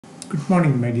Good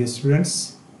morning, my dear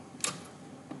students.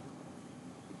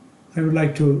 I would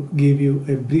like to give you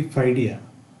a brief idea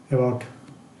about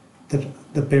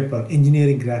the paper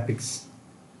Engineering Graphics.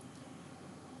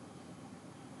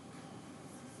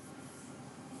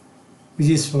 Which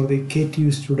is for the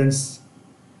KTU students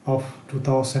of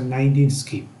 2019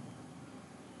 scheme.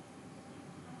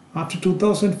 After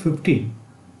 2015,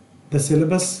 the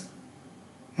syllabus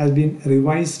has been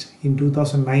revised in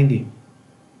 2019.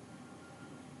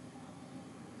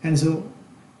 And so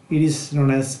it is known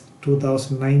as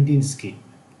 2019 scheme.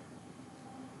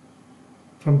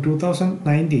 From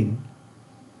 2019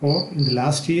 or in the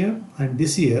last year and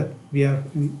this year we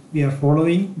are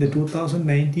following the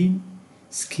 2019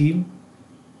 scheme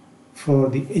for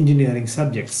the engineering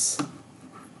subjects.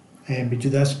 I am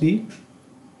Bijudasbi,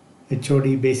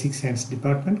 HOD Basic Science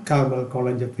Department, Carmel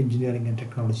College of Engineering and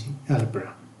Technology,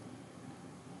 Alappuzha.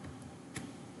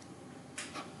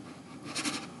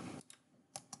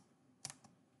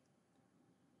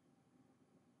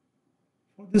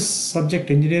 For this subject,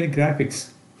 engineering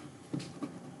graphics,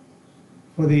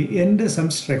 for the end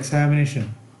semester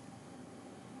examination,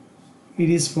 it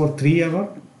is for 3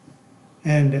 hours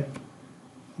and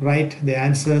write the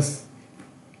answers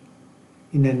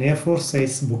in an A4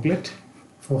 size booklet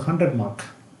for 100 marks.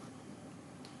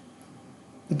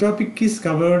 The topic is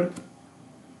covered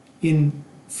in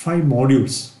 5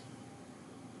 modules.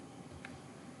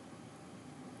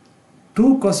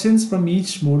 2 questions from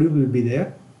each module will be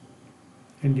there,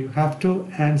 and you have to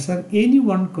answer any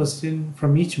one question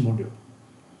from each module.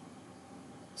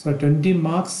 So 20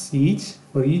 marks each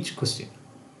for each question.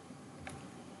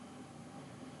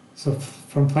 So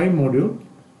from 5 modules,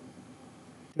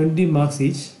 20 marks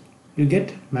each, you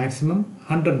get maximum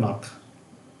 100 marks.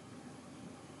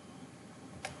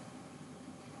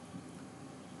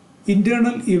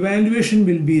 Internal evaluation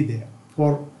will be there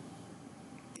for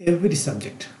every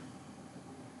subject.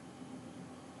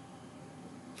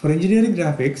 For engineering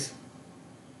graphics,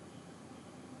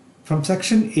 from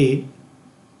section A,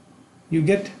 you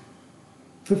get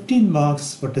 15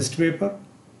 marks for test paper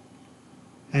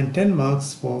and 10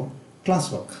 marks for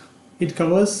classwork. It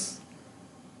covers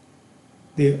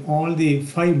all the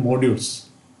 5 modules.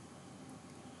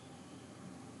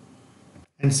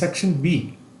 And section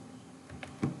B,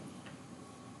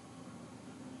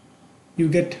 you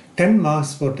get 10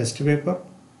 marks for test paper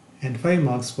and 5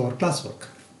 marks for classwork.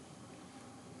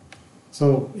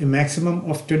 So a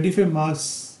maximum of 25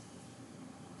 marks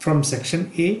from section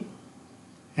A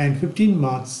and 15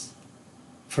 marks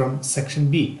from section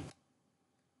B.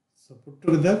 So put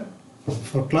together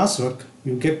for classwork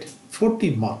you get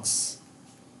 40 marks.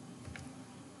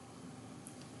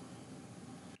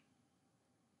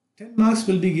 10 marks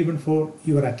will be given for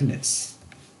your attendance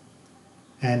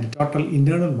and the total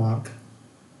internal mark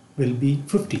will be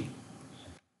 50.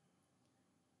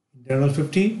 Internal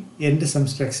 50, end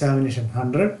semester examination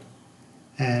 100,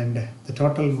 and the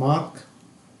total mark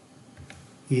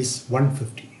is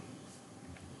 150.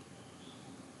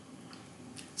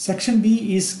 Section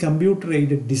B is computer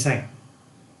aided design,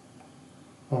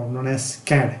 or known as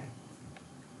CAD.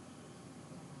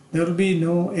 There will be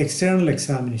no external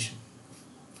examination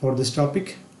for this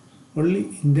topic,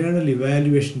 only internal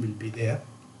evaluation will be there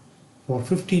for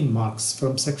 15 marks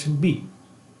from section B.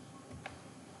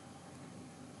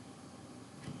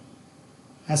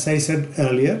 As I said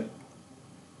earlier,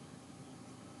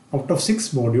 out of 6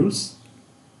 modules,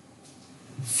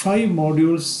 5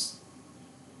 modules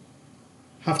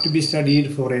have to be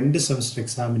studied for end semester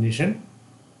examination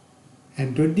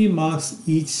and 20 marks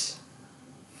each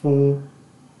for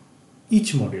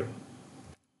each module.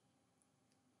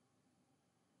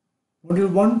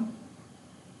 Module 1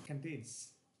 contains,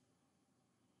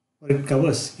 or it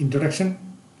covers introduction,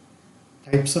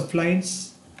 types of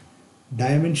lines,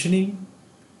 dimensioning,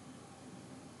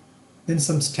 then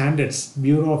some standards,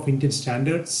 Bureau of Indian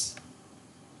Standards,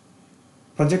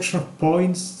 projection of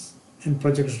points and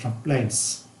projection of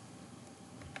lines.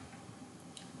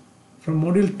 From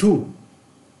module 2, you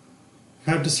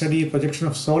have to study projection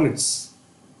of solids,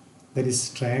 that is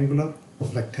triangular,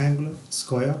 rectangular,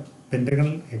 square,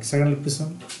 pentagonal, hexagonal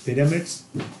prism, pyramids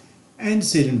and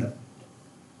cylinder.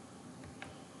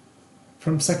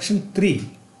 From section 3,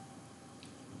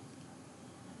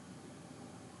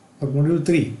 or module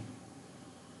 3,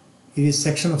 it is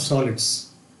section of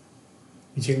solids,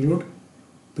 which include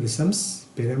prisms,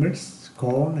 pyramids,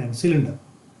 cone and cylinder.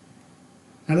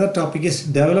 Another topic is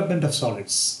development of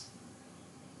solids.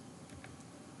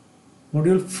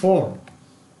 Module 4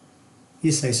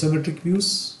 is isometric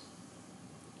views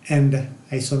and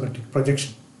isometric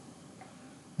projection.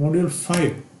 Module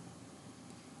 5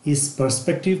 is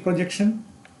perspective projection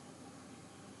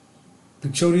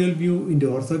pictorial view into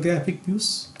orthographic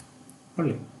views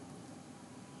only.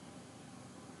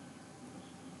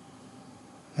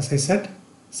 As I said,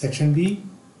 section B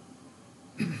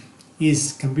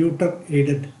is computer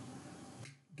aided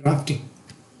drafting.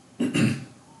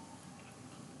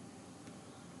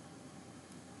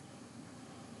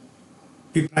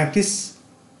 We practice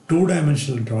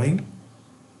two-dimensional drawing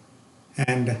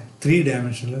and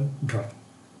three-dimensional drawing.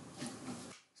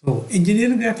 So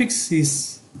engineering graphics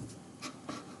is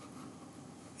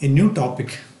a new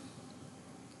topic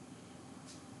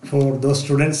for those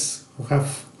students who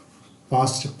have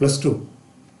passed +2.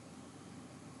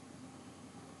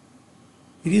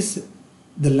 It is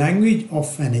the language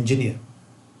of an engineer.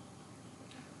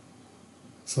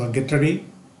 So get ready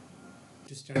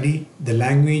to study the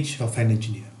language of an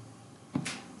engineer.